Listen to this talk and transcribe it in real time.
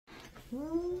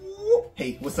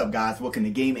Hey, what's up guys? Welcome to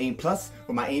Game Aim Plus,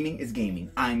 where my aiming is gaming.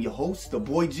 I'm your host, the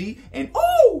boy G, and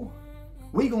oh,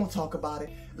 we gonna talk about it.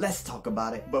 Let's talk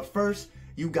about it. But first,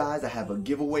 you guys, I have a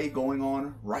giveaway going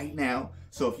on right now.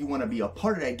 So if you want to be a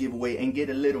part of that giveaway and get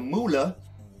a little moolah,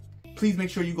 please make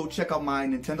sure you go check out my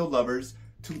Nintendo Lovers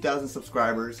 2,000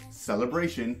 subscribers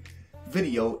celebration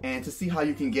video and to see how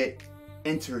you can get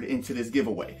entered into this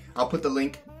giveaway. I'll put the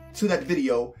link to that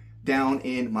video down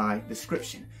in my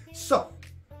description. So,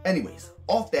 anyways,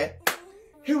 off that,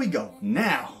 here we go.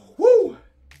 Now,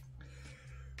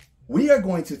 we are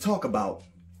going to talk about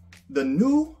the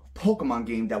new Pokemon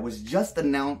game that was just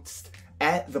announced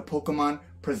at the Pokemon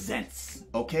Presents,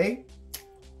 okay?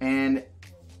 And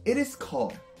it is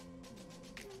called,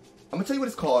 I'm gonna tell you what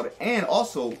it's called and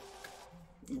also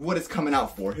what it's coming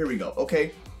out for. Here we go,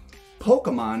 okay?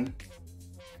 Pokemon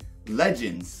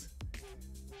Legends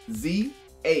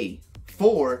ZA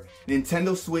for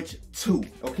Nintendo Switch 2,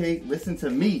 okay? Listen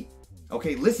to me,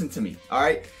 okay? Listen to me, all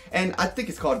right? And I think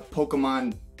it's called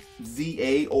Pokemon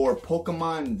ZA or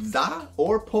Pokemon ZA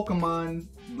or Pokemon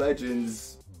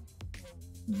Legends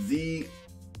Z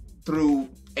through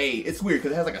A. It's weird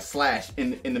because it has like a slash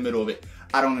in the middle of it.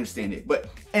 I don't understand it. But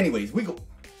anyways,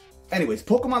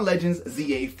 Pokemon Legends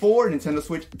ZA for Nintendo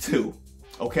Switch 2,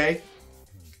 okay?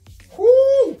 Woo!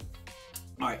 All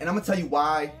right, and I'm gonna tell you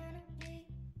why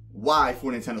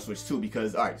for Nintendo Switch 2,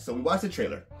 because all right, so we watched the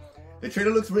trailer. The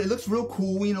trailer looks real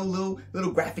cool, you know,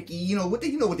 little graphic-y, you know what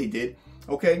they did,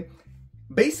 okay?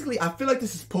 Basically, I feel like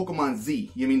this is Pokemon Z.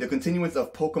 You mean the continuance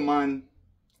of Pokemon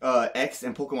X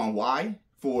and Pokemon Y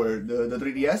for the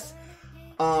 3DS?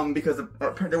 Because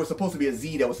there was supposed to be a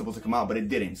Z that was supposed to come out, but it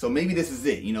didn't. So maybe this is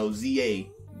it, you know, ZA,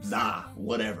 ZA,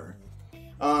 whatever.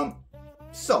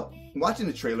 So watching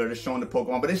the trailer, they're showing the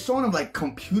Pokemon, but it's showing them like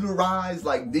computerized,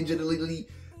 like digitally.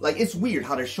 Like, it's weird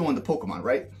how they're showing the Pokemon,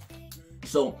 right?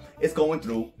 So it's going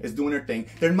through, it's doing their thing.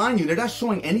 Mind you, they're not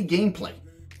showing any gameplay.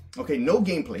 Okay, no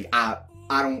gameplay. I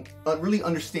don't really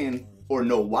understand or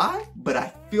know why, but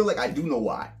I feel like I do know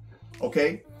why.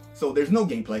 Okay, so there's no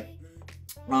gameplay.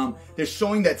 They're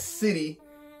showing that city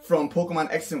from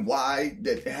Pokemon X and Y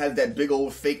that has that big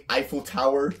old fake Eiffel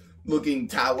Tower looking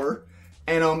tower.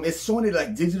 And it's showing it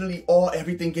like digitally,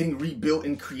 everything getting rebuilt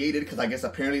and created, because I guess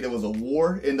apparently there was a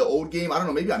war in the old game. I don't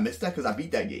know, maybe I missed that because I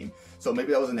beat that game. So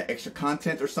maybe that was in the extra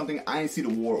content or something. I didn't see the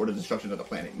war or the destruction of the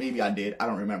planet. Maybe I did, I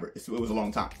don't remember. It was a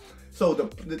long time. So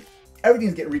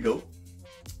everything's getting rebuilt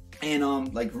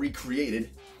and like recreated.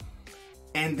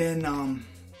 And then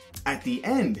at the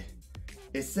end,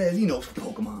 it says, you know,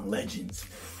 Pokemon Legends,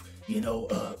 you know,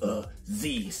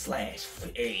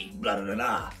 Z/A, blah, blah, blah,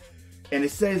 blah. And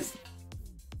it says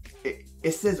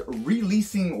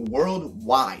releasing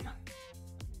worldwide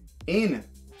in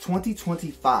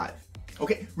 2025.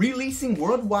 Okay, releasing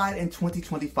worldwide in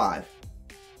 2025.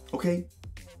 Okay,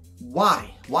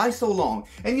 why? Why so long?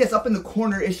 And yes, up in the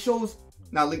corner it shows.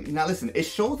 Now listen, it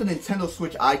shows the Nintendo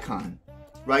Switch icon,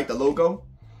 right? The logo.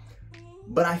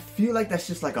 But I feel like that's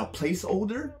just like a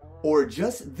placeholder, or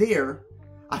just there.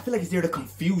 I feel like it's there to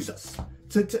confuse us.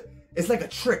 It's like a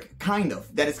trick, kind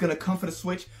of, that it's gonna come for the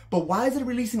Switch. But why is it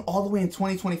releasing all the way in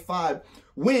 2025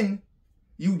 when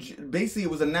basically it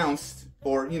was announced,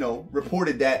 or you know,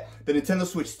 reported that the Nintendo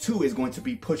Switch 2 is going to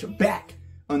be pushed back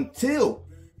until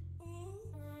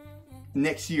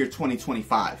next year,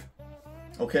 2025.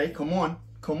 Okay, come on.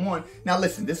 Now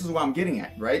listen, this is what I'm getting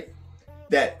at, right?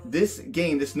 That this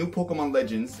game, this new Pokemon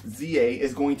Legends ZA,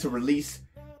 is going to release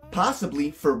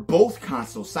possibly for both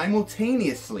consoles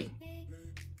simultaneously.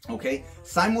 Okay,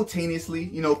 simultaneously,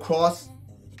 you know, cross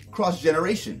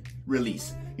generation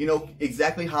release. You know,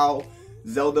 exactly how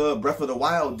Zelda Breath of the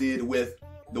Wild did with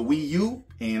the Wii U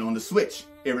and on the Switch.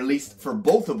 It released for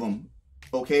both of them,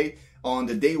 okay, on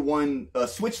the day one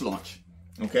Switch launch.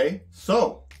 Okay,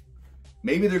 so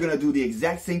maybe they're gonna do the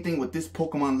exact same thing with this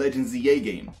Pokemon Legends ZA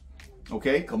game.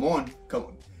 Okay, come on.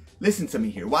 Listen to me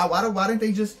here. Why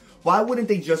wouldn't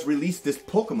they just release this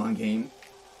Pokemon game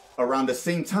around the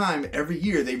same time every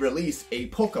year they release a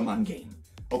Pokemon game?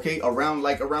 Okay, around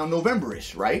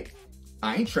November-ish, right?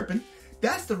 I ain't tripping.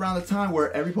 That's around the time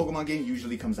where every Pokemon game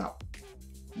usually comes out.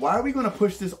 Why are we gonna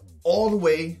push this all the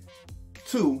way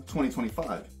to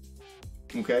 2025?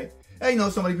 Okay? Hey, you know,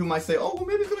 some people might say, oh, well,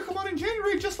 maybe it's gonna come out in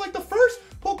January just like the first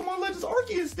Pokemon Legends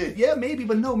Arceus did. Yeah, maybe,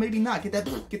 but no, maybe not. Get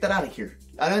that out of here.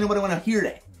 I don't know what I want to hear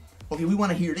that. Okay, we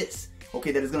want to hear this.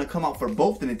 Okay, that is going to come out for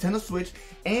both the Nintendo Switch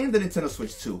and the Nintendo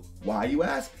Switch 2. Why, you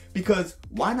ask? Because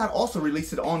why not also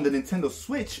release it on the Nintendo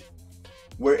Switch,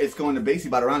 where it's going to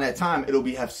basically, by around that time, it'll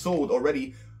have sold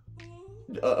already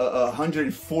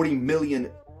 140 million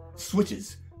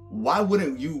Switches. Why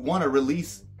wouldn't you want to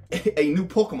release a new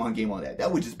Pokemon game on that.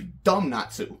 That would just be dumb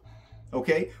not to.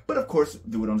 Okay? But of course,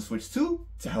 do it on the Switch too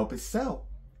to help it sell.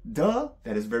 Duh.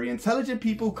 That is very intelligent,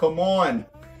 people. Come on.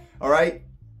 Alright?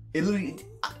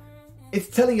 It's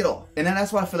telling it all. And then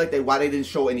that's why I feel like why they didn't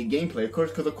show any gameplay. Of course,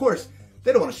 because of course,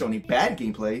 they don't want to show any bad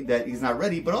gameplay that he's not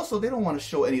ready, but also they don't want to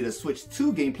show any of the Switch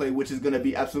 2 gameplay, which is going to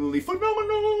be absolutely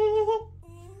phenomenal.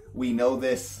 We know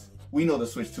this. We know the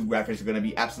Switch 2 graphics are going to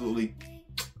be absolutely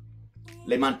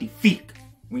le magnifique.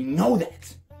 We know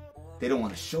that. They don't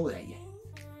want to show that yet.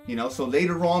 You know, so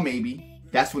later on maybe,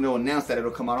 that's when they'll announce that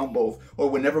it'll come out on both, or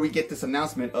whenever we get this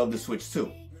announcement of the Switch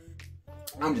 2.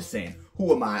 I'm just saying,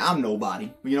 who am I? I'm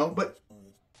nobody, you know, but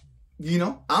you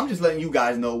know, I'm just letting you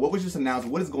guys know what was just announced,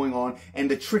 what is going on, and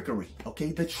the trickery,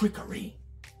 okay? The trickery.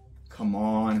 Come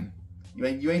on.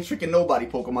 You ain't tricking nobody,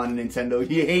 Pokemon and Nintendo.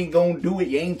 You ain't gonna do it.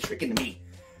 You ain't tricking me.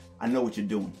 I know what you're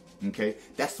doing, okay?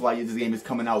 That's why this game is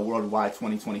coming out worldwide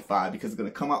 2025, because it's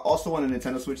gonna come out also on the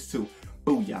Nintendo Switch 2.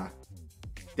 Booyah.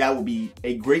 That would be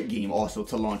a great game also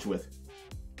to launch with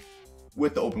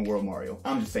the open world Mario.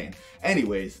 I'm just saying.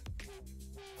 Anyways,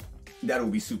 that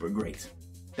would be super great.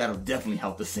 That'll definitely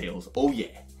help the sales. Oh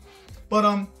yeah.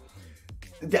 But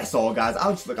that's all, guys. I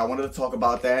wanted to talk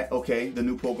about that. Okay, the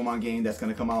new Pokemon game that's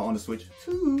gonna come out on the Switch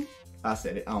 2. I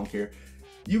said it. I don't care.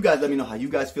 You guys let me know how you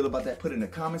guys feel about that. Put it in the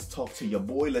comments. Talk to your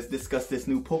boy. Let's discuss this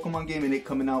new Pokemon game and it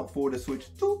coming out for the Switch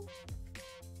 2.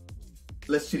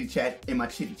 Let's chitty chat in my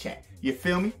chitty chat. You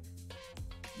feel me?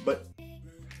 But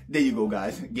there you go,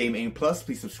 guys. Game Aim Plus.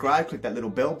 Please subscribe. Click that little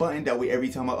bell button. That way every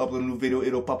time I upload a new video,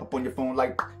 it'll pop up on your phone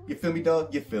like, you feel me,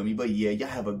 dog? You feel me? But yeah, y'all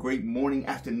have a great morning,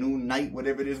 afternoon, night,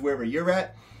 whatever it is, wherever you're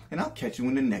at. And I'll catch you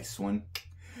in the next one.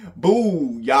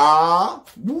 Booyah!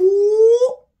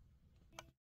 Woo!